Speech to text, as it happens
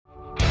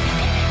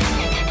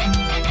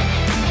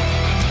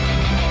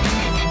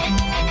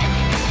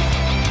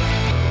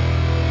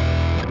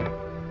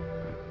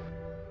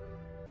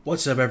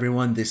What's up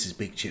everyone, this is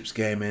Big Chips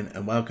Gaming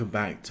and welcome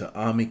back to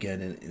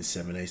ARMY-GEDDON in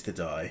 7 Days to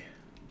Die.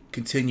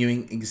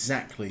 Continuing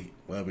exactly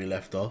where we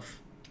left off.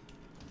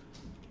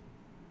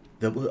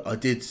 I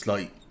did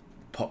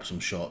pop some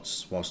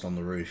shots whilst on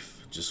the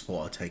roof, just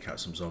thought I'd take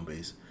out some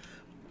zombies.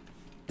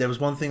 There was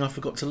one thing I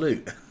forgot to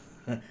loot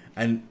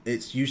and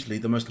it's usually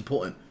the most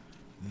important.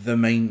 The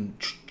main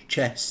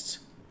chest.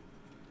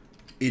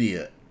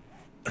 Idiot.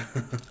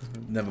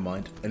 Never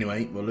mind.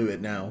 Anyway, we'll loot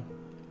it now.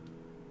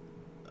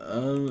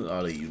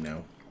 I'll eat you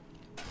now.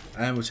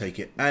 And we'll take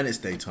it. And it's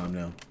daytime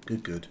now.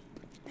 Good.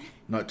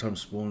 Nighttime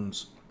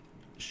spawns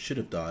should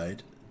have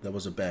died. There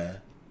was a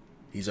bear.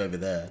 He's over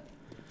there.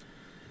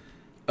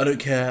 I don't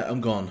care. I'm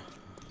gone.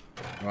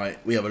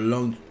 Right. We have a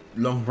long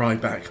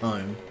ride back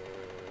home.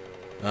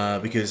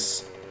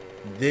 Because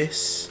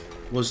this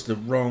was the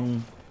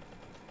wrong...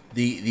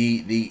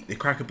 The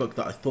cracker book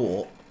that I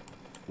thought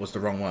was the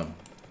wrong one.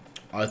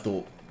 I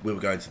thought we were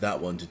going to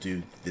that one to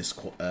do this...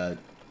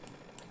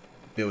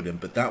 building,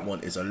 but that one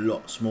is a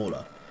lot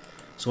smaller,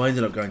 so I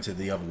ended up going to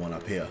the other one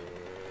up here.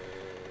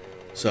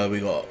 So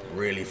we got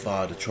really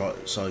far to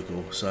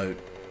cycle, so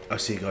I'll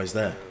see you guys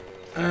there.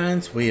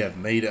 And we have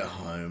made it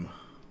home.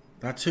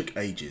 That took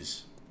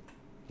ages.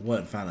 I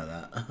weren't a fan of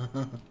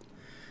that.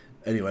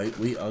 Anyway,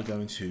 we are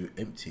going to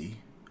empty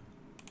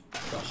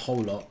the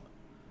whole lot,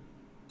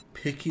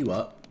 pick you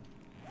up,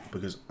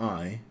 because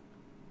I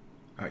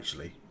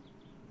actually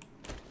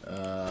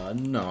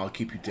no, I'll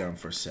keep you down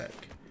for a sec.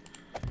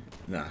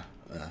 Nah.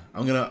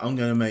 I'm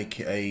gonna make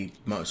a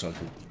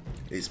motorcycle.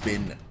 It's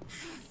been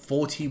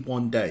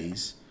 41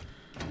 days.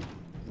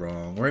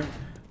 Wrong room.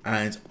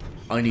 And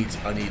I need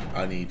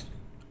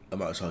a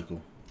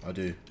motorcycle. I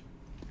do.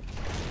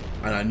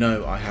 And I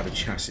know I have a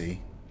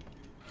chassis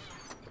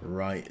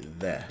right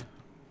there.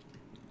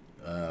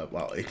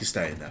 Well, it can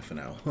stay in there for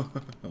now.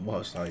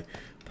 Whilst I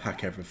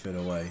pack everything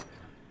away.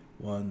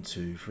 1,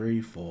 2,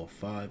 3, 4,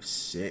 5,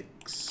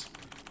 6.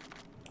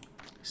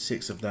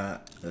 6 of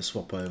that. Let's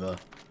swap over.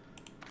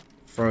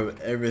 Throw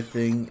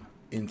everything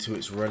into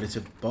its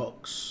relative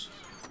box.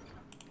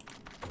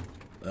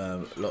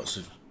 Lots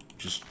of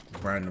just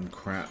random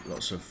crap.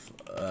 Lots of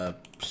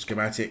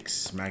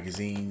schematics,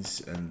 magazines,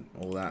 and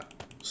all that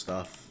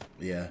stuff.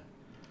 Yeah.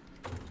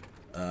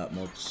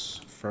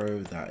 Mods.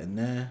 Throw that in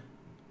there.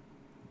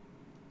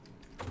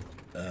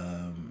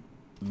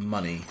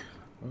 Money.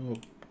 Oh,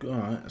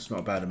 alright. That's not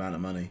a bad amount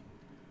of money.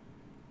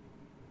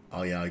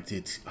 Oh yeah,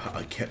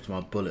 I kept my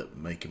bullet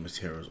making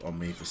materials on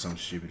me for some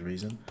stupid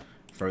reason.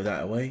 Throw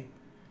that away.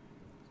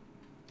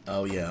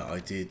 Oh yeah, I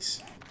did.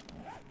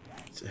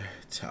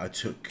 I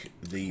took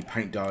the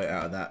paint dye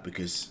out of that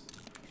because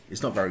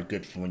it's not very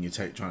good for when you're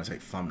trying to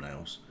take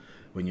thumbnails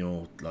when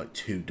you're like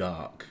too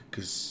dark,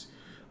 because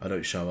I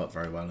don't show up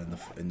very well in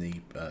the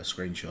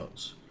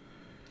screenshots.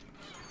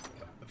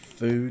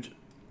 Food.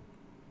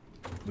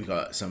 We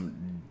got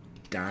some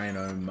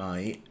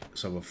dynamite,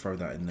 so we'll throw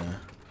that in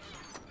there.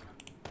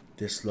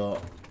 This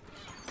lot,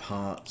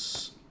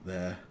 parts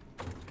there.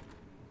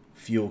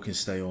 Fuel can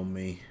stay on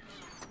me,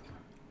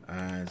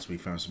 and we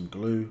found some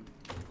glue.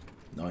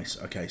 Nice.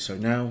 Okay, so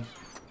now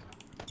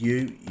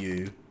you,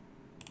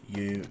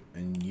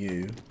 and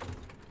you.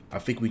 I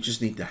think we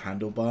just need the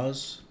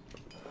handlebars,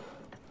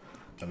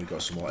 and we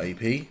got some more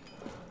AP.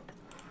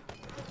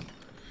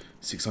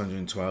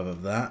 612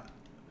 of that.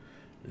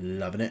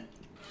 Loving it.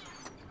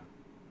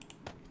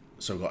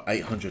 So we've got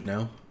 800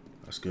 now.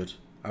 That's good.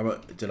 How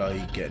about, did I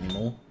get any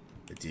more?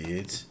 I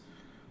did.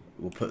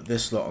 We'll put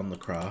this lot on the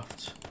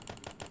craft.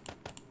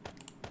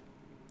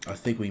 I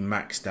think we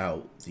maxed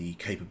out the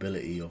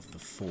capability of the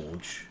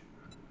forge.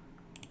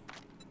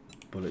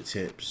 Bullet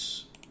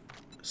tips,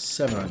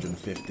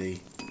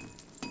 750.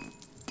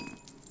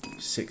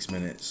 6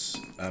 minutes,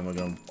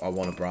 and I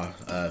want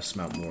to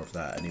smelt more of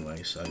that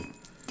anyway. So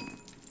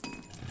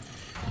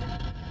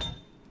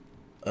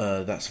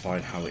that's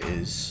fine how it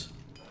is.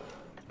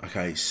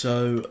 Okay,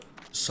 so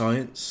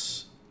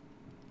science,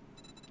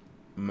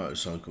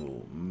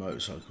 motorcycle.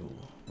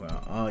 Where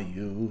are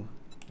you?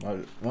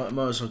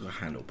 Motorcycle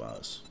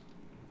handlebars.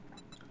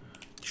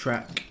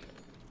 Track.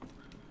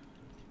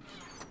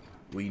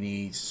 We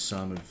need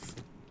some of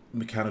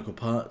mechanical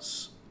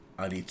parts.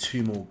 I need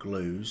 2 more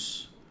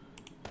glues.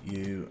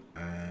 You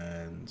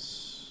and...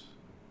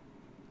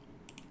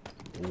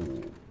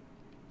 Ooh.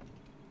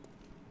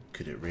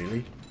 Could it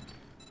really?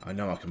 I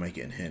know I can make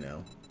it in here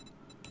now.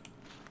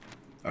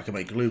 I can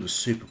make glue with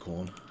super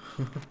corn.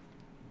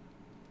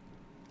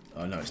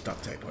 Oh no, it's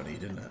duct tape I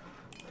need, isn't it?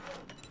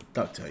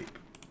 Duct tape.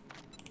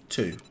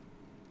 2.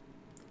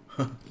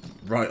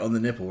 Right on the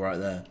nipple right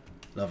there.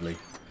 Lovely.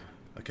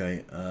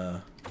 Okay,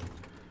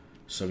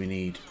 so we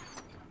need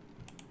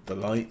the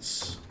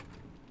lights.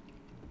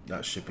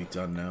 That should be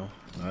done now.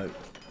 No.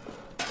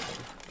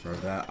 Throw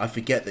that. I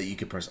forget that you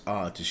can press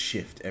R to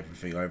shift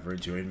everything over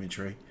into your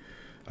inventory.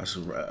 That's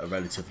a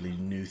relatively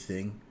new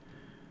thing.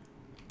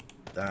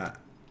 That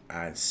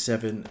adds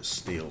 7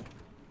 steel.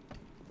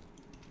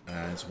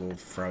 And we'll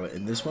throw it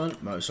in this one.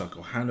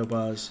 Motorcycle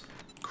handlebars.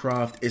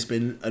 Craft. It's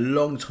been a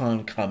long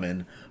time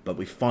coming, but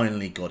we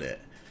finally got it.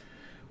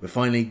 We're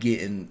finally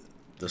getting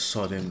the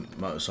sodding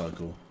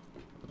motorcycle.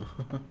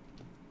 I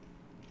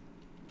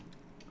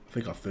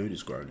think our food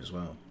has grown as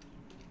well.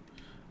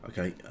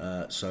 Okay,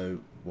 so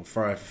we'll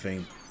throw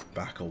everything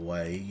back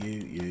away.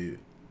 You,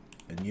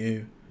 and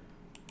you.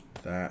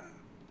 That.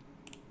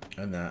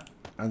 And that.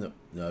 And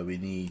no, we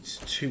need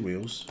 2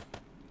 wheels.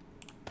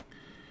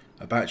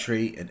 A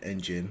battery, an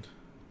engine.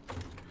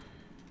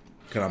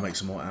 Can I make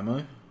some more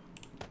ammo?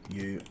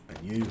 You and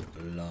you.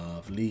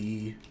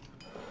 Lovely.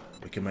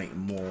 We can make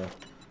more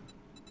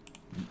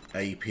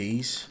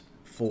APs.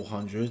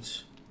 400.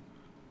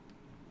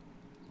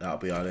 That'll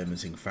be our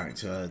limiting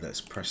factor.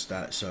 Let's press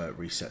that so it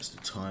resets the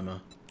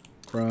timer.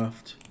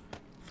 Craft.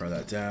 Throw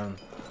that down.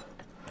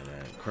 And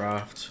then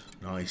craft.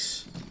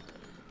 Nice.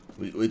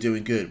 We're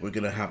doing good. We're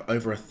going to have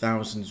over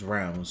 1,000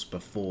 rounds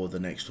before the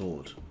next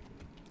horde.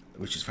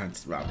 Which is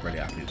fantastic. Well, I'm really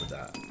happy with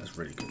that. That's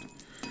really good.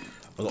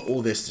 I've got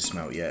all this to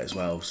smelt yet as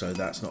well. So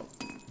that's not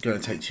going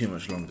to take too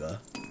much longer.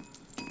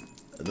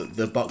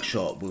 The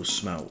buckshot will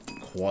smelt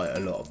quite a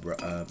lot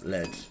of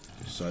lead.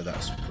 So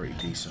that's pretty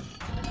decent.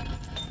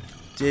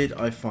 Did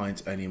I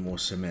find any more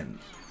cement?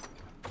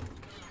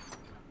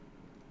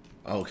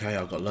 Okay,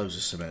 I've got loads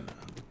of cement.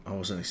 I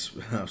wasn't.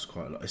 That was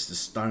quite a lot. It's the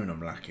stone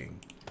I'm lacking.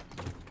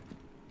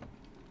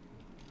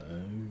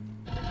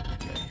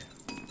 Okay,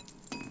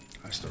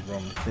 that's the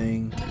wrong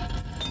thing.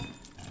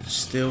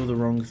 Still the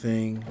wrong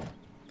thing.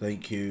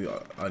 Thank you.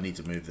 I need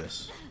to move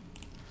this.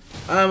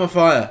 I'm on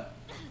fire.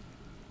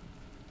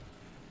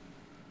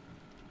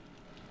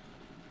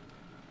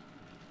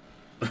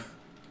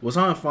 Was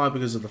I on fire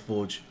because of the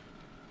forge?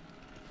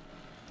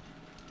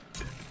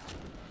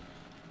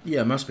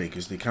 Yeah, it must be,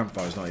 because the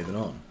campfire's not even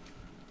on.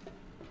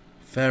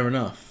 Fair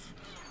enough.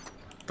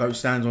 Don't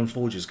stand on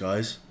forges,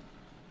 guys.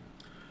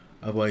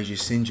 Otherwise you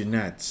singe your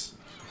nads.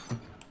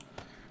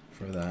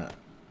 For that.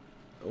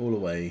 All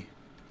away.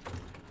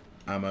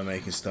 Ammo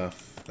making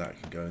stuff. That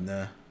can go in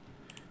there.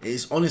 It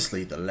is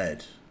honestly the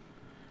lead.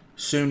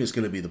 Soon it's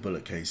going to be the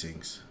bullet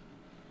casings.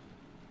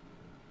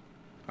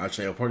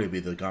 Actually, it'll probably be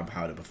the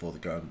gunpowder before the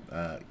gun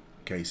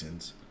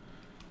casings.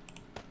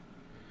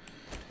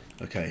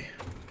 Okay.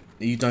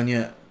 Are you done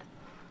yet?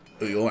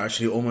 Oh, you're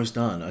actually almost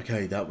done.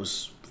 Okay, that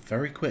was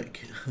very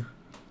quick.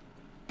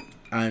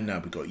 And now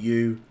we've got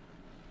you.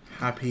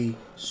 Happy,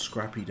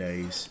 scrappy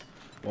days.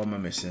 What am I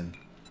missing?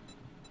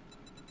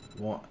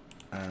 What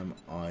am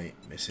I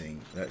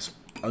missing? Let's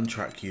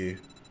untrack you.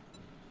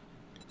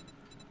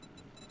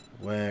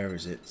 Where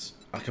is it?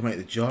 I can make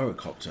the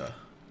gyrocopter.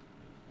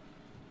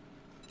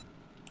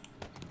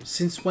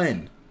 Since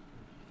when?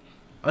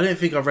 I don't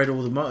think I've read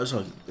all the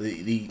motorcycle,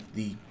 the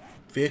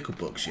vehicle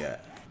books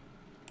yet.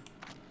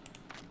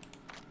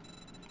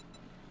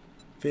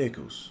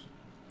 Vehicles.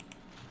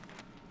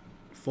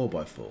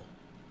 4x4.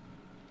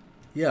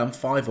 Yeah, I'm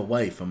 5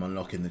 away from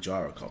unlocking the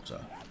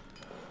gyrocopter.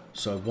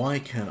 So why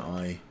can't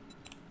I...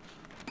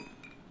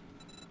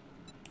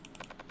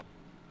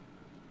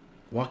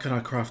 Why can't I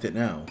craft it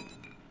now?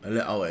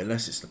 Oh,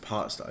 unless it's the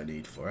parts that I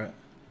need for it.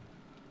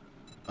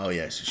 Oh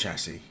yeah, it's a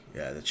chassis.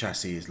 Yeah, the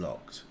chassis is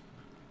locked.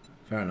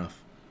 Fair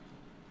enough.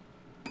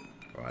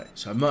 Right,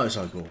 so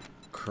motorcycle.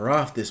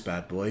 Craft this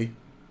bad boy.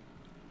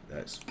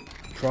 Let's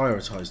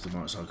prioritise the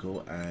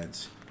motorcycle and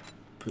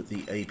put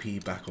the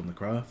AP back on the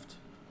craft.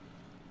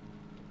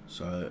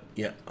 So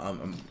yeah,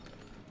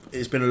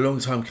 it's been a long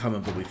time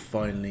coming, but we've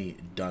finally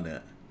done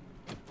it.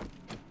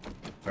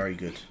 Very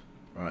good.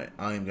 Right,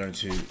 I am going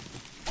to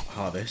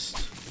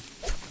harvest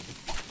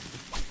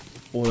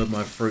all of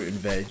my fruit and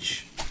veg,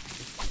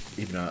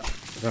 even though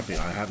I don't think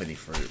I have any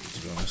fruit,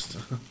 to be honest.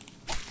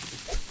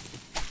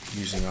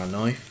 Using our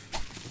knife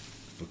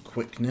for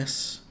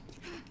quickness.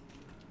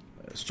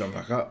 Let's jump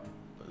back up.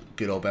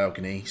 Good old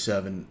balcony,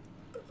 serving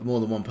more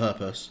than one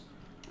purpose.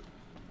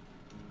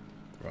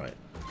 Right.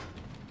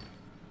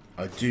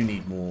 I do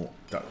need more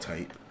duct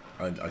tape.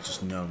 I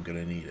just know I'm going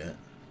to need it.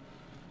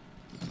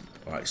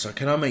 Right, so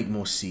can I make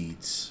more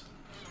seeds?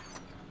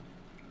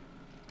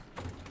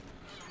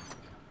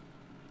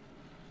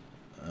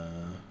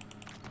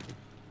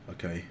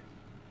 Okay.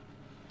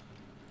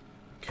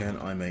 Can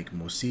I make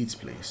more seeds,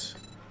 please?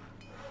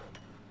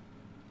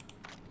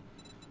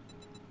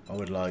 I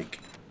would like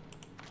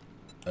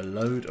a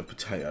load of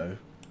potato,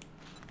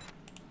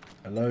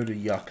 a load of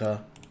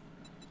yucca,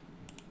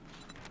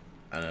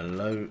 and a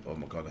load... Oh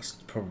my god, that's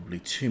probably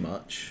too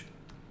much.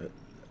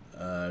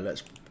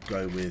 Let's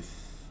go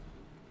with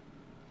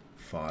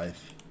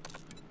 5.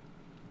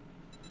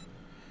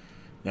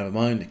 Never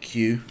mind, the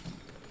Q.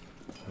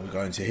 We're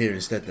going to here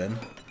instead then.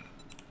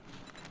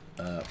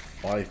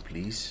 5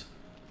 please.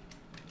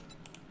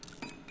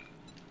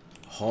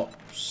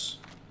 Hops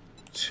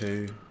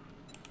 2.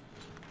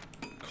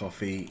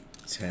 Coffee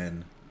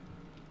 10.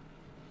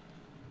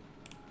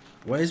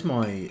 Where's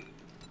my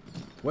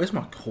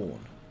corn?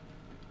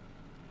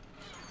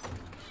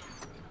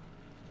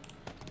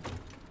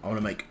 I want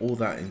to make all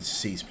that into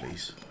seeds,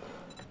 please.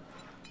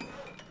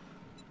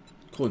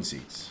 Corn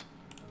seeds.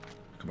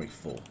 I can make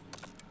 4.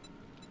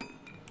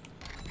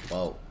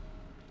 Well,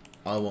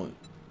 I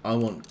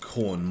want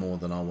corn more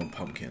than I want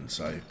pumpkin,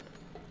 so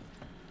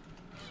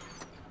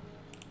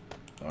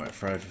Alright,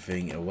 throw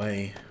everything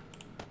away.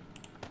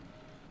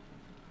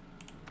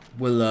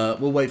 We'll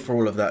wait for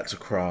all of that to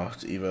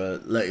craft either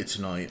later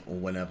tonight or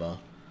whenever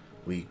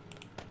we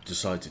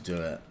decide to do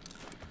it,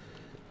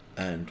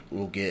 and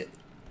we'll get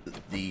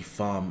the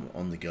farm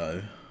on the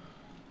go.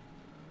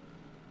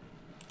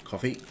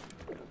 Coffee,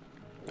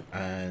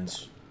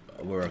 and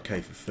we're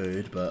okay for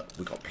food, but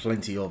we've got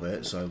plenty of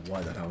it, so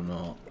why the hell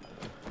not?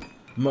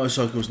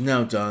 Motorcycle's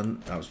now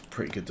done. That was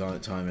pretty good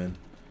timing.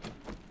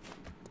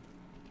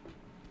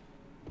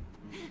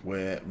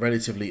 We're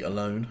relatively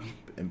alone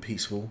and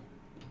peaceful.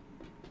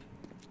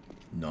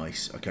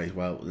 Nice. Okay,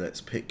 well,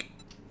 let's pick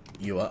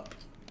you up.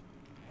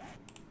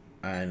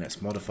 And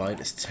let's modify.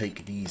 Let's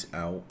take these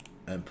out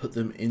and put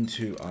them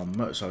into our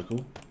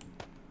motorcycle.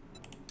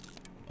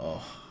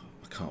 Oh,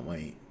 I can't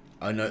wait.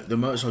 I know the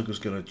motorcycle's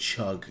going to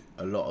chug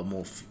a lot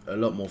more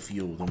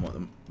fuel than what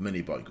the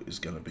mini bike is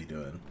going to be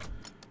doing.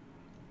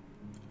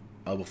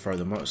 I will throw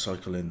the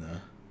motorcycle in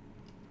there.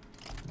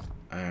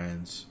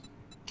 And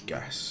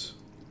gas.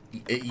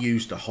 It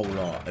used a whole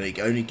lot, and it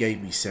only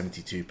gave me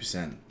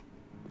 72%.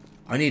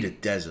 I need a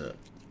desert.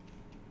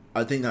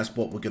 I think that's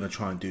what we're going to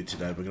try and do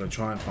today. We're going to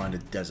try and find a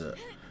desert.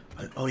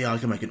 Oh yeah, I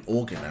can make an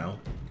auger now.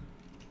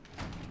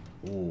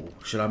 Oh,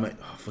 should I make...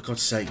 Oh, for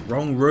God's sake,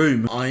 wrong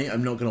room. I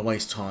am not going to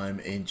waste time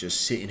in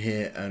just sitting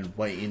here and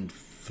waiting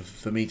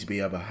for me to be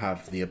able to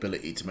have the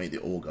ability to make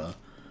the auger.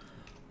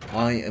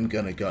 I am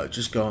going to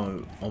just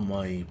go on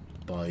my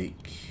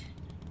bike.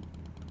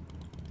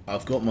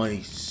 I've got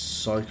my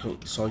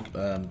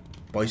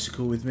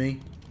bicycle with me.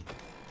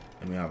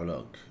 Let me have a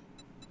look.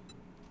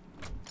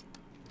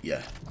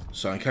 Yeah,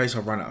 so in case I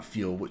run out of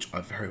fuel, which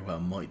I very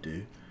well might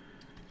do,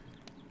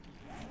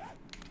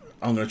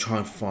 I'm going to try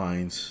and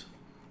find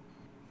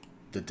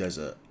the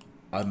desert.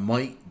 I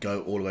might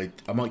go all the way,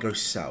 I might go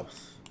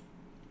south.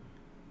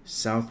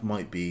 South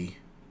might be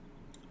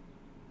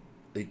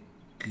a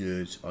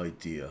good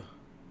idea.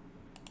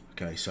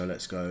 Okay, so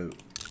let's go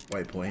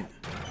waypoint.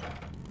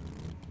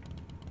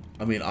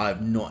 I mean, I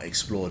have not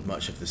explored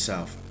much of the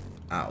south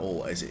at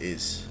all as it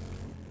is.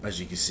 As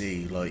you can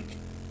see, like,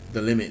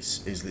 the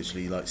limits is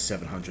literally like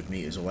 700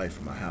 meters away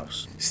from my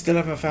house. Still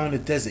haven't found a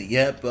desert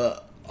yet,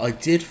 but I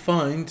did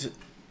find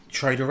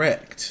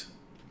Traderect,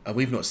 and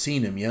we've not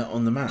seen him yet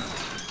on the map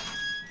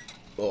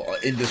or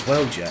in this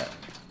world yet.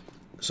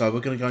 So we're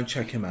gonna go and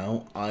check him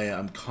out. I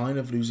am kind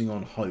of losing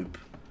on hope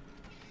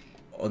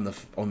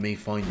on me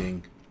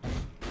finding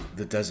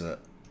the desert.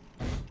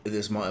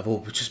 This might have all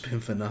just been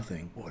for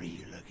nothing. What are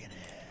you looking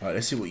at? Alright,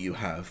 let's see what you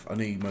have. I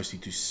know you mostly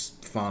do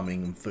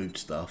farming and food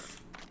stuff.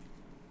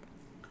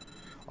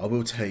 I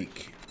will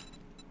take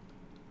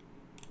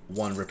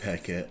one repair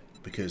kit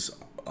because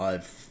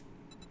I've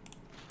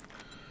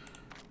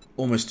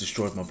almost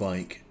destroyed my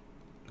bike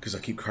because I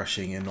keep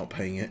crashing and not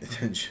paying it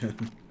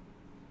attention.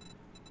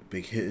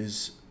 Big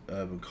hitters,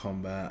 urban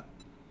combat,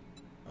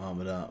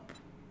 armored up,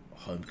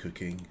 home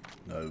cooking,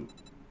 no.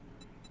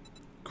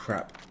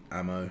 Crap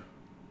ammo.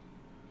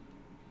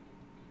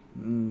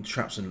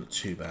 Traps are not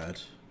too bad.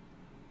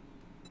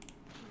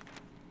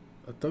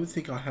 I don't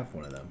think I have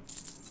one of them.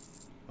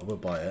 I will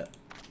buy it.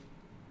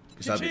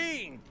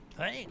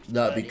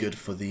 That'd be good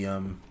for the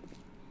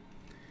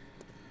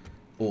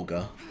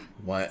auger.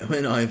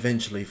 When I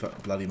eventually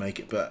bloody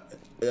make it, but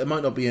there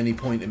might not be any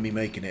point in me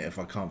making it if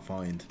I can't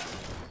find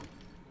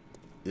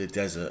the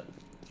desert.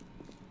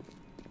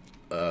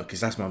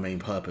 Because that's my main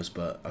purpose,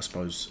 but I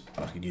suppose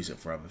I can use it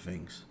for other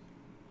things.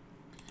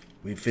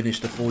 We've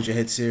finished the Forge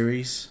Ahead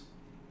series.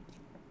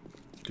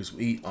 Because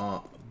we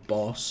are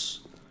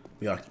boss.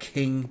 We are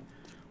king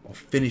of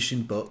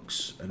finishing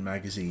books and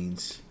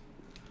magazines.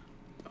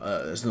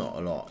 There's not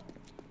a lot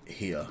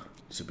here,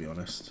 to be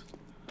honest.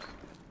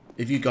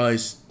 If you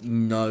guys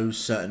know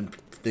certain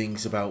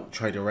things about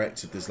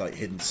Traderect, if there's like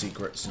hidden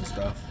secrets and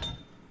stuff,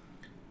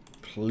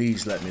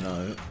 please let me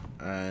know.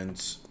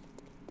 And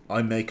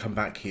I may come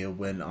back here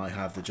when I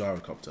have the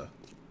gyrocopter.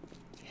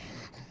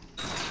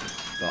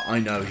 But I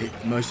know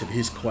most of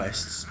his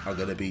quests are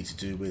going to be to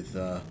do with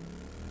the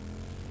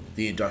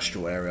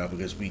industrial area,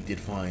 because we did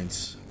find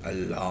a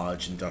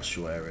large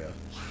industrial area.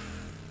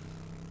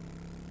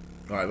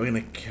 Alright, we're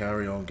going to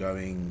carry on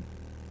going,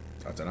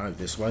 I don't know,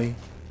 this way.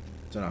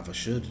 Don't know if I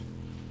should.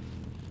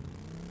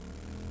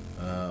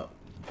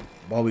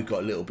 While we've got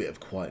a little bit of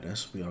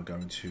quietness, we are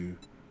going to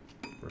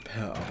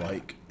repair our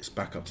bike. It's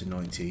back up to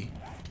 90.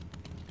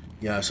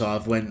 Yeah, so I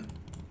went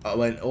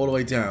all the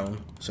way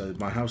down. So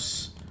my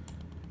house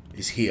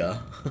is here.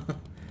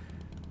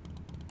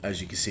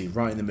 As you can see,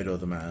 right in the middle of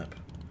the map.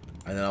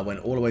 And then I went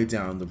all the way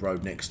down the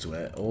road next to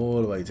it,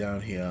 all the way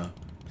down here,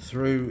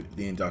 through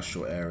the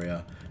industrial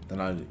area. Then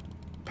I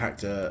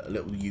packed a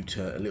little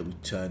U-turn, a little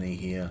turny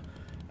here,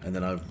 and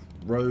then I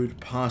rode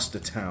past the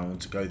town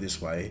to go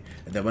this way.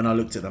 And then when I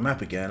looked at the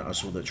map again, I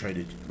saw that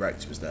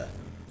Traderect was there,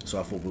 so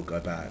I thought we'll go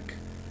back.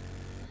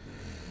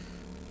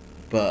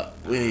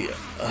 But this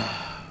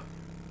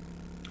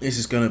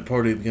is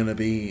probably gonna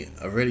be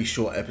a really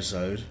short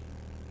episode.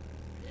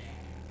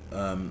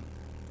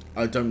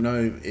 I don't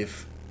know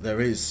if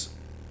there is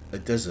a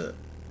desert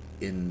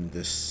in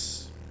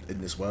this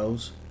in this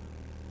world.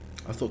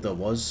 I thought there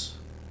was.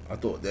 I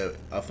thought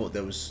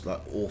there was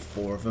like all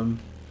 4 of them,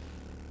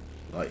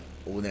 like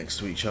all next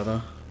to each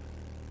other.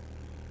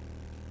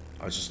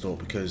 I just thought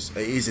because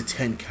it is a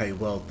 10k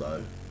world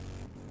though,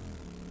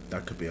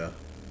 that could be a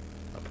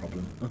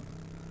problem.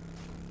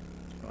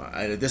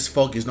 And this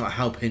fog is not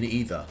helping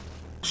either.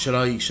 Should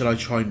I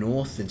try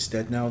north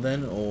instead now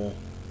then, or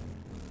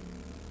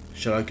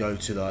should I go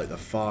to like the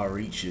far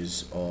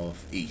reaches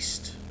of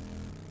east?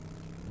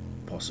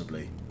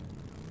 Possibly.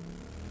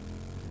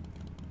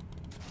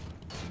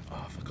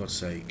 Oh, for God's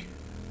sake!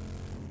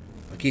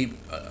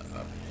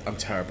 I'm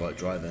terrible at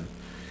driving.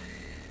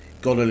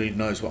 God only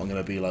knows what I'm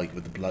going to be like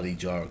with the bloody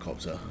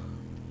gyrocopter.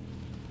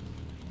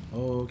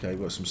 Oh, okay,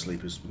 we've got some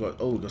sleepers. We've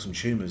got some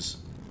tumors.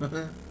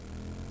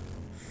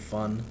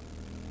 Fun.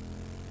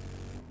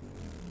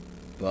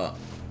 But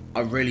I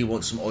really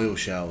want some oil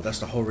shell. That's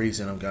the whole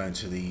reason I'm going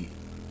to the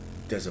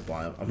desert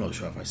biome. I'm not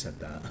sure if I said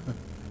that.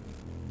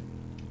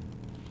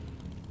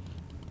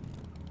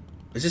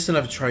 Is this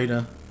another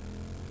trader?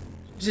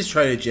 Is this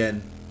Trader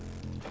Jen?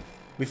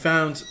 We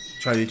found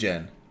Trader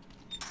Jen.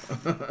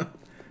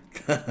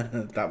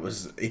 that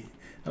was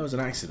an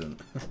accident.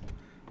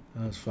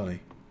 That was funny.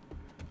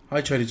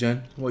 Hi Trader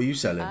Jen, what are you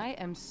selling? I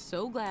am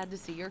so glad to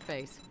see your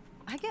face.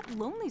 I get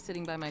lonely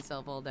sitting by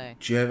myself all day.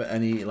 Do you have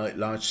any like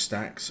large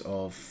stacks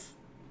of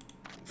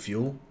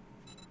fuel?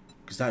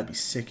 Because that'd be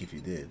sick if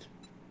you did.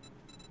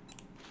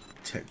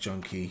 Tech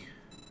junkie.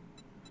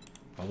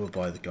 I will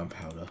buy the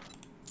gunpowder.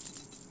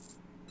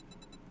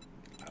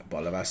 A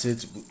bottle of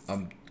acid.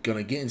 I'm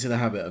gonna get into the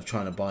habit of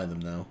trying to buy them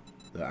now.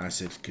 The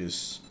acid,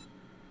 because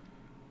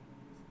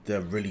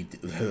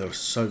they're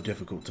so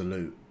difficult to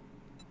loot.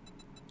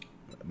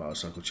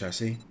 Motorcycle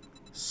chassis,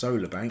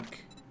 solar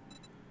bank,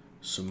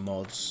 some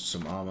mods,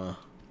 some armor.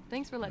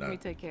 Thanks for letting me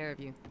take care of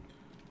you.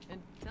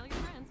 And tell your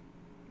friends.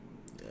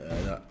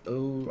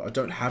 Oh, I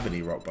don't have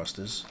any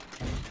rockbusters.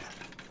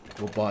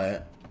 We'll buy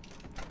it.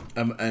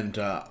 And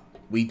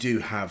we do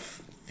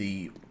have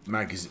the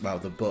magazine, well,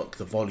 the book,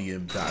 the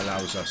volume that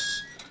allows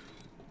us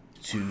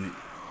to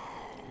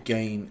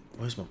gain.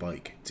 Where's my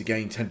bike? To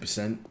gain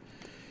 10%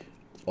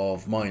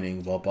 of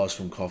mining while buzzed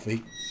from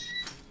coffee.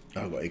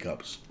 Oh, I've got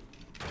hiccups.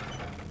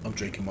 I'm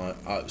drinking my.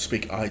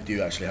 I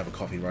do actually have a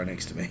coffee right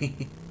next to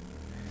me.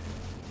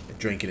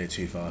 Drinking it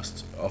too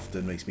fast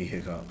often makes me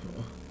hiccup.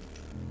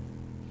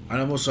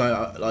 And I'm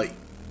also like,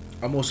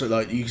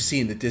 you can see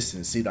in the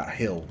distance, see that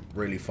hill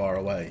really far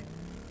away.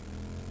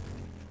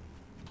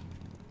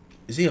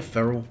 Is he a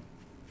feral?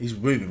 He's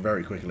moving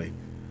very quickly.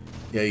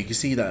 Yeah, you can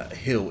see that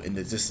hill in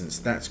the distance.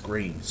 That's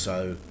green,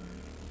 so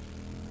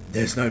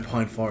there's no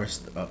pine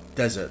forest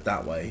desert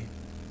that way.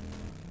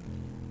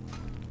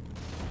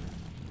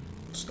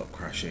 Stop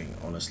crashing,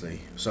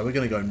 honestly. So we're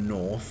going to go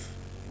north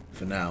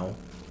for now.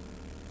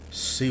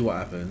 See what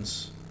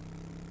happens.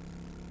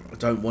 I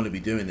don't want to be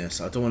doing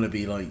this. I don't want to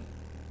be like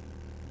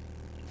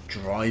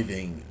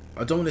driving.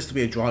 I don't want this to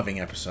be a driving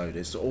episode.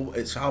 It's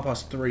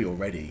 3:30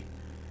 already.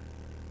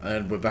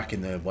 And we're back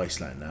in the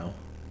wasteland now.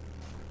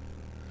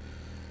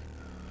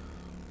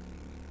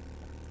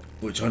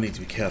 Which I need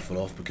to be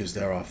careful of because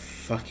there are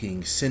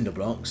fucking cinder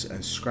blocks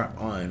and scrap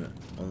iron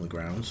on the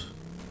ground.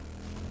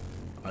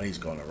 I need to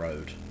go on a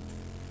road.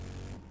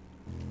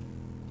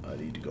 I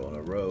need to go on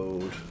a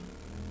road.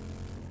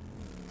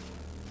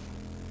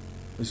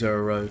 Is there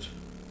a road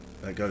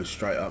that goes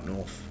straight up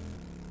north?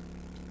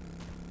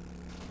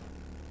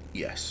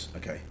 Yes,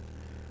 okay.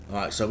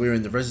 Alright, so we're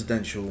in the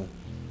residential,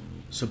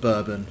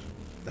 suburban,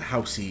 the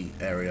housey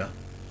area.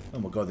 Oh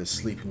my god, there's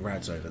sleeping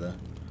rads over there.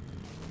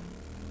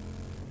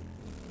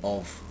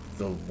 Of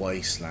the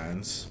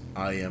wastelands.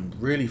 I am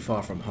really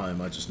far from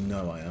home, I just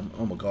know I am.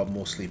 Oh my god,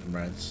 more sleeping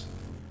rads.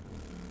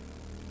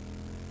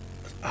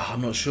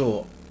 I'm not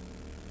sure.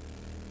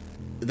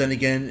 Then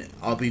again,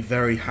 I'll be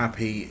very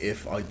happy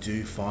if I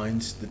do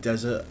find the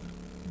desert.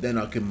 Then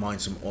I can mine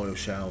some oil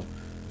shell.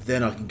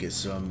 Then I can get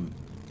some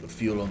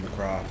fuel on the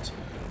craft.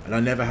 And I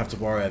never have to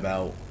worry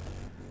about...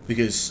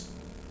 Because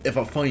if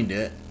I find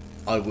it,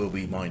 I will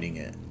be mining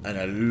it. And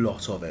a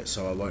lot of it.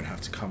 So I won't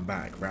have to come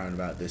back round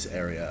about this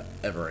area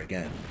ever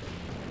again.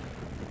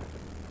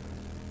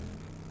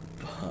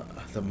 But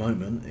at the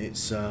moment,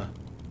 it's a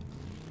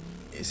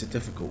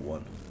difficult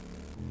one.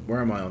 Where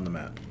am I on the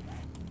map?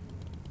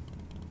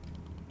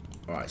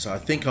 Alright, so I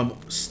think I'm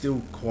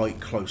still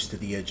quite close to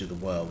the edge of the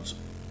world,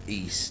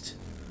 east.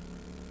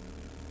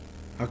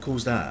 How cool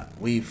is that?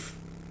 We've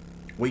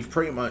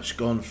pretty much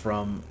gone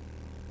from...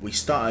 We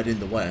started in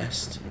the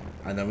west,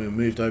 and then we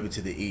moved over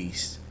to the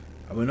east,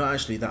 and we're not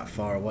actually that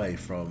far away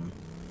from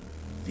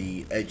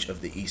the edge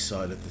of the east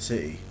side of the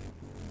city.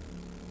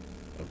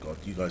 Oh god,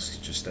 you guys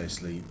can just stay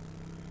asleep.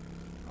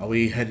 Are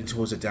we heading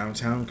towards the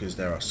downtown? Because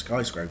there are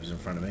skyscrapers in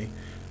front of me,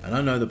 and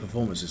I know the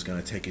performance is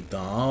going to take it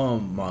down. Oh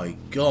my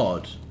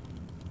god.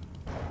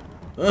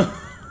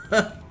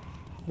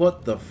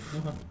 What the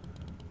fuck?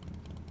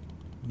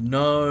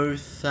 No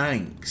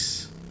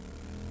thanks.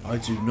 I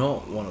do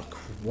not want to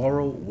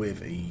quarrel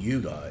with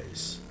you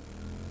guys.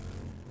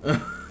 No.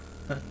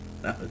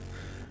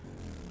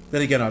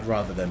 Then again, I'd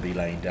rather them be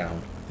laying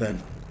down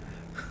than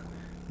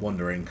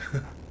wandering.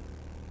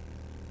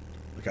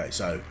 Okay,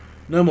 so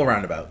no more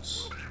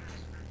roundabouts.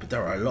 But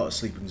there are a lot of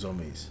sleeping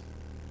zombies.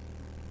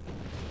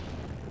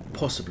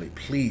 Possibly.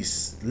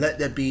 Please, let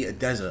there be a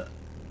desert.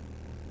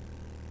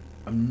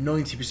 I'm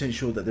 90%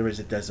 sure that there is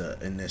a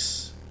desert in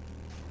this.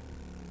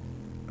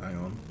 Hang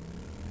on.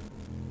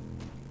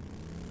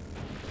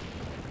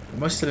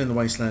 Am I still in the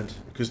wasteland?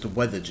 Because the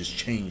weather just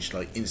changed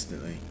like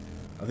instantly.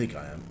 I think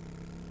I am.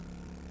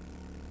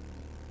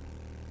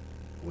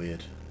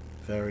 Weird.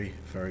 Very,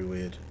 very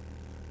weird.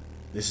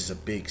 This is a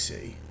big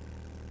city.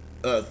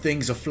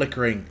 Things are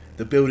flickering.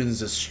 The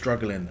buildings are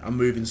struggling. I'm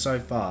moving so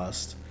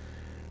fast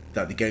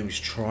that the game is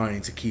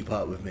trying to keep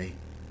up with me.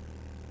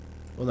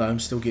 Although I'm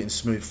still getting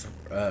smooth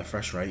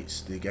fresh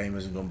rates. The game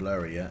hasn't gone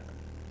blurry yet.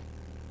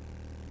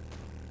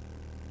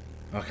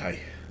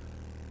 Okay.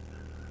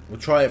 We'll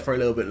try it for a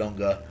little bit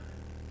longer.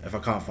 If I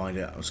can't find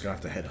it, I'm just going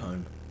to have to head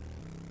home.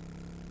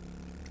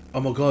 Oh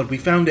my god, we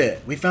found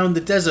it! We found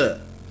the desert!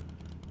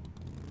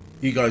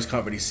 You guys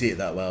can't really see it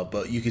that well,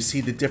 but you can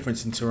see the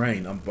difference in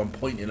terrain. I'm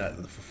pointing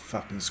at the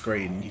fucking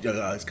screen, and you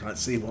guys can't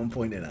see what I'm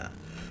pointing at.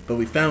 But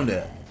we found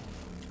it.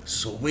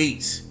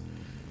 Sweet!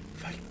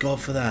 Thank God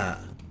for that.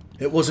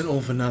 It wasn't all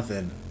for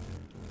nothing.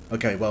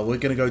 Okay, well, we're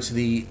going to go to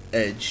the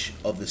edge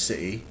of the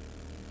city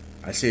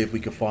and see if we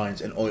can find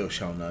an oil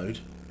shell node.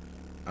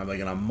 And we're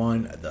going to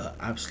mine the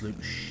absolute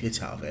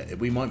shit out of it.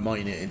 We might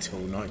mine it until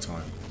night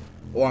time.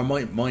 Or I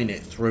might mine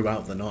it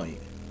throughout the night.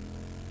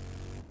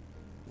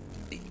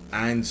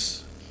 And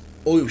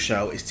oil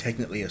shell is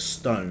technically a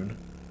stone,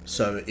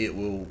 so it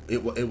will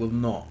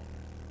not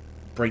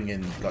bring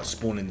in, like,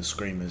 spawn in the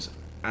screamers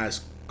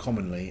as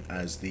commonly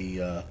as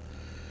the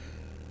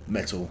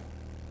metal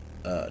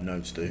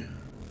nodes do.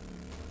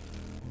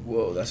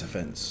 Whoa, that's a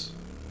fence.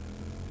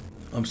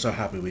 I'm so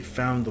happy we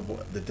found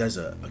the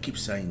desert. I keep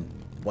saying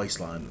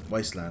wasteland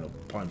or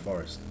pine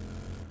forest.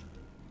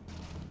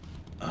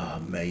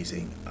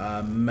 Amazing,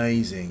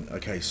 amazing.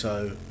 Okay,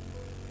 so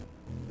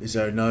is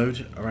there a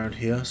node around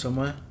here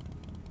somewhere?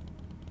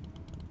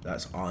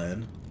 That's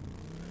iron.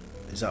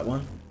 Is that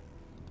one?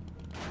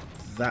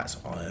 That's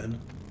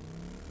iron.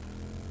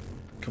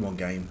 Come on,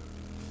 game.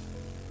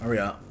 Hurry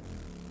up.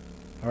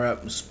 Hurry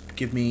up.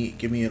 Give me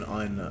an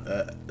iron,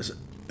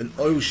 an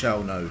oil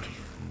shell node.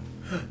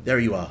 There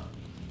you are.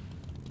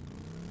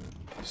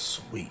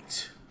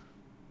 Sweet.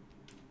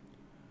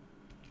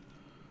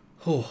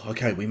 Oh,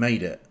 okay, we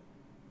made it.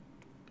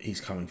 He's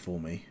coming for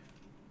me.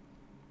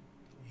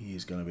 He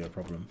is going to be a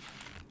problem.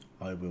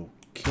 I will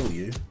kill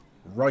you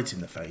right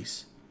in the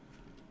face.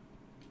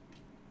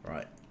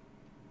 Right.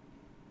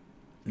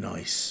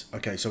 Nice.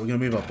 Okay, so we're going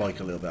to move our bike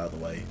a little bit out of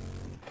the way.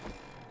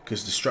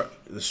 Because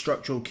the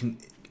structural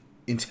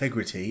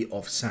integrity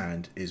of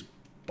sand is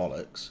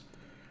bollocks.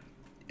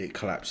 It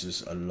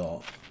collapses a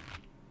lot.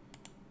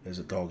 There's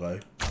a doggo.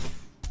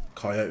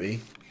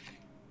 Coyote.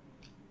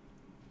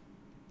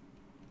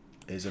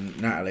 There's a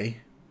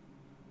Natalie.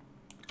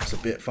 It's a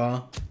bit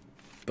far,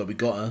 but we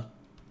got her.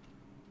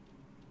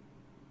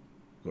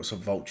 Got some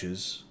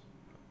vultures.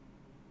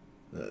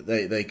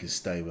 They can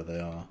stay where they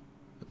are.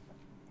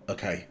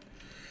 Okay.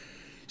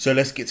 So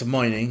let's get to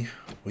mining.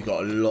 We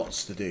got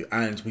lots to do,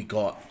 and we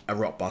got a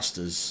rock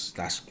busters.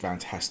 That's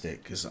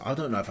fantastic because I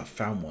don't know if I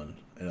found one,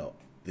 you know,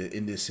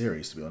 in this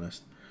series, to be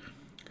honest.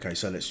 Okay,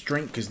 so let's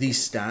drink because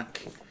these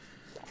stack.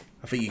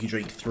 I think you can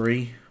drink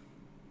 3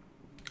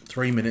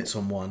 minutes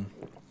on one.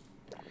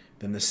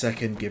 Then the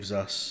second gives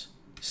us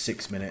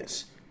 6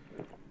 minutes,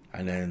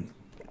 and then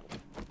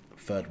the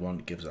third one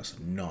gives us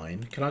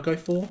 9. Can I go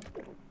 4?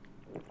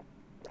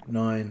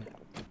 9.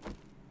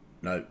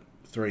 No,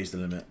 3 is the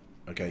limit.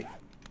 Okay.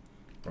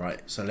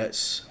 Right, so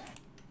let's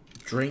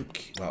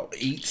drink, well,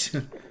 eat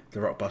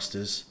the rock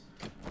busters.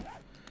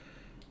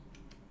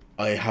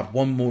 I have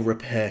one more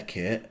repair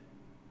kit.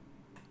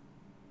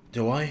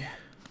 Do I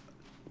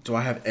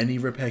have any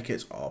repair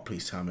kits? Oh,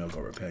 please tell me I've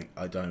got repair.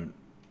 I don't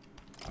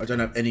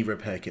have any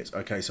repair kits.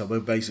 Okay, so we're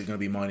basically going to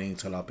be mining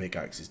until our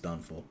pickaxe is done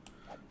for.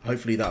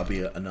 Hopefully that'll be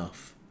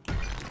enough.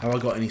 Have I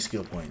got any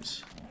skill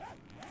points?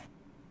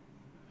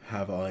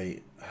 Have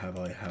I? I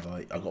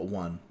got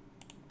 1.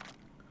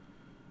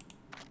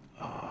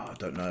 I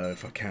don't know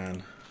if I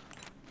can.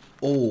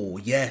 Oh,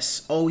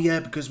 yes. Oh, yeah,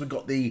 because we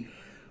got the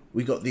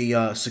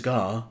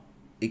cigar.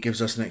 It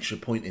gives us an extra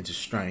point into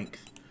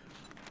strength.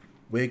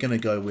 We're going to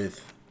go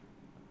with,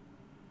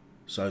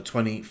 so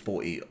 20,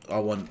 40. I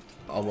want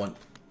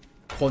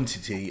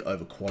quantity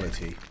over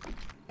quality.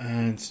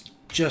 And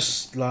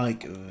just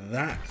like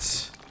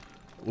that,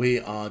 we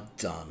are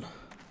done.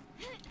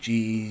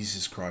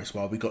 Jesus Christ.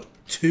 Well, we got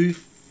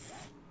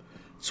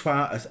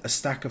a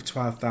stack of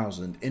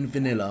 12,000. In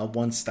vanilla,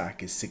 1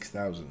 stack is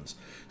 6,000.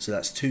 So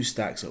that's 2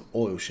 stacks of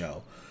oil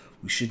shell.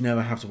 We should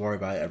never have to worry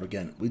about it ever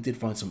again. We did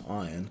find some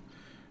iron.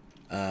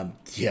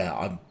 Yeah,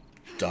 I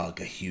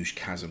dug a huge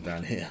chasm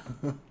down here.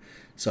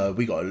 So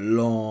we got a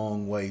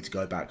long way to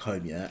go back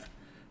home yet.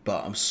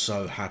 But I'm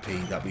so happy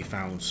that we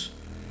found...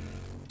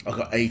 I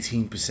got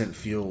 18%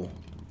 fuel.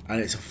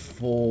 And it's a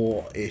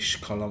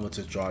 4-ish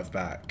kilometre drive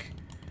back.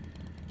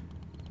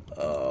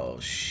 Oh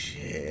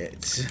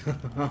shit.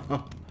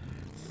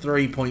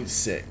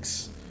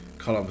 3.6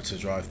 kilometre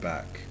drive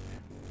back.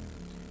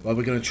 Well,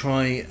 we're going to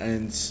try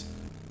and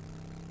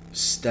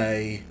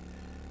stay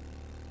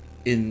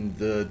in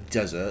the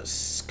desert,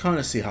 kind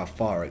of see how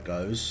far it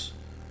goes.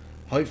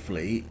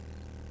 Hopefully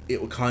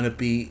it will kind of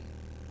be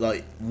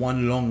like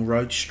one long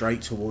road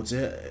straight towards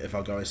it if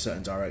I go a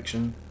certain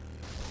direction.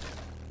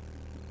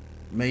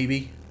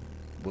 Maybe.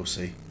 We'll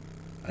see.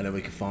 And then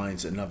we can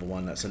find another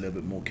one that's a little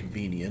bit more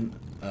convenient.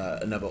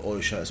 Another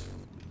oil shell.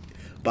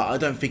 But I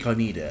don't think I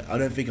need it. I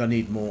don't think I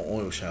need more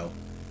oil shell.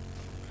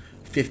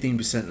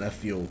 15% left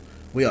fuel.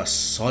 We are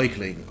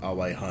cycling our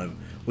way home.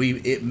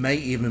 It may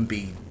even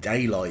be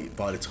daylight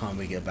by the time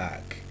we get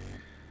back.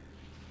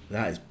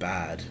 That is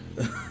bad.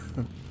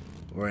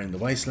 We're in the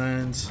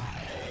wastelands.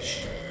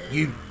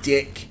 You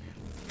dick.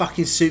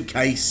 Fucking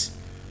suitcase.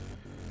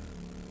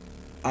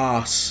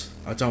 Arse.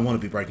 I don't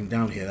want to be breaking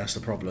down here. That's the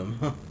problem.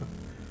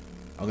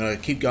 I'm going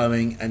to keep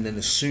going. And then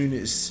as soon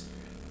as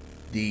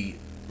the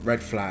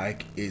red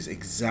flag is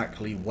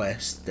exactly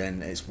west,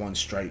 then it's one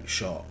straight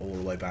shot all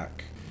the way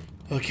back.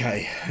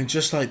 Okay. And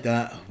just like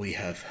that, we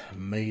have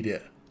made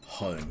it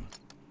home.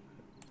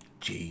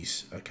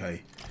 Jeez.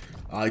 Okay.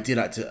 I did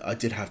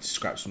have to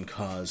scrap some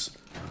cars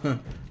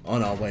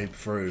on our way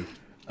through,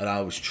 and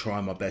I was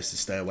trying my best to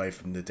stay away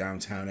from the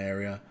downtown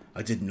area.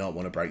 I did not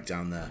want to break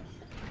down there.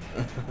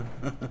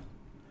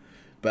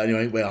 But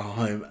anyway, we are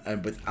home,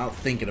 and without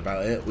thinking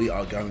about it, we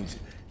are going to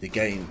the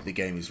game. The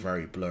game is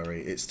very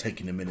blurry. It's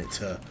taking a minute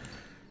to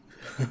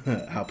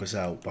help us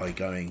out by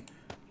going.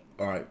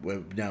 All right,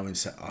 we're now in.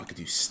 I could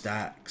do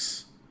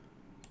stacks.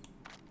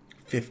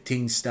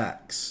 15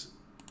 stacks.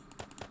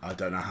 I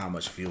don't know how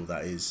much fuel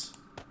that is.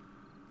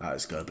 That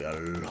is going to be a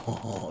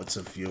lot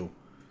of fuel.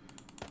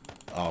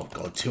 Oh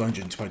god,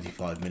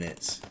 225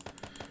 minutes.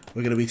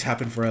 We're going to be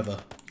tapping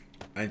forever.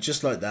 And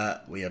just like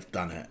that, we have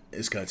done it.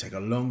 It's going to take a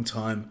long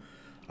time.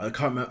 I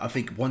can't remember. I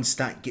think one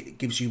stack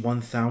gives you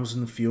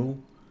 1,000 fuel.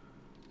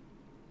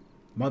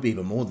 Might be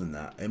even more than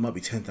that. It might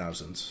be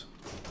 10,000.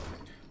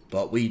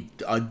 But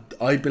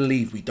I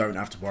believe we don't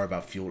have to worry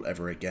about fuel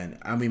ever again.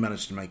 And we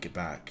managed to make it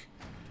back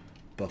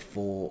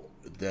before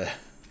the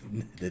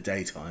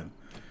daytime.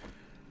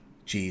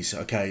 Jeez.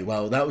 Okay,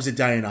 well, that was a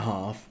day and a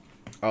half.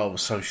 I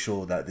was so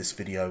sure that this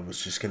video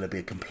was just going to be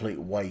a complete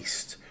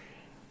waste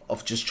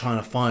of just trying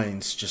to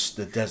find just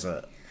the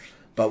desert.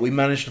 But we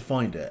managed to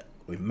find it.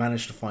 We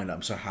managed to find it.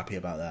 I'm so happy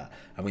about that.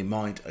 And we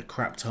mined a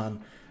crap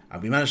ton.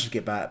 And we managed to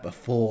get back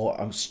before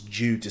I'm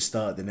due to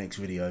start the next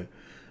video.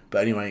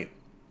 But anyway,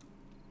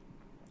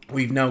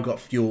 we've now got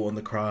fuel on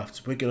the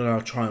craft. We're going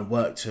to try and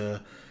work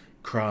to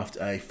craft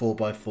a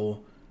 4x4.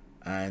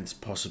 And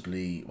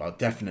possibly, well,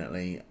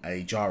 definitely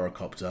a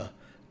gyrocopter.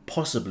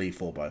 Possibly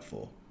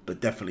 4x4. But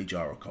definitely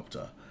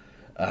gyrocopter.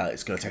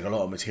 It's going to take a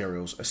lot of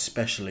materials.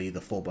 Especially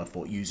the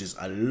 4x4. It uses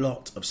a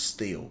lot of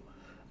steel.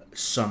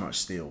 So much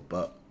steel.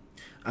 But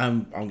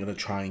I'm going to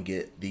try and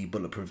get the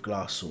bulletproof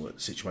glass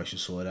situation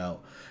sorted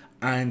out.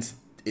 And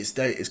it's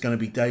going to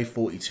be day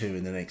 42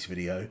 in the next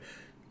video.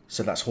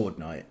 So that's Horde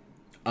night.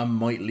 I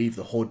might leave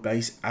the Horde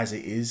base as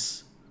it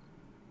is.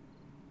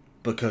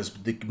 Because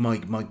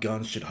my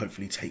guns should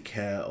hopefully take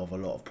care of a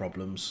lot of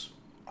problems.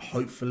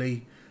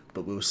 Hopefully.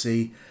 But we'll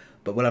see.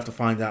 But we'll have to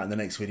find out in the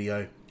next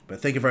video.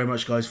 But thank you very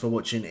much, guys, for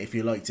watching. If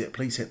you liked it,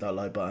 please hit that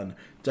like button.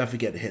 Don't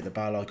forget to hit the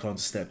bell icon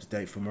to stay up to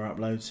date for more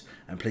uploads.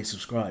 And please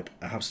subscribe.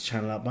 It helps the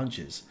channel out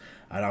bunches.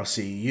 And I'll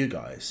see you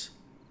guys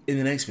in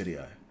the next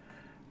video.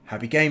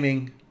 Happy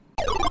gaming!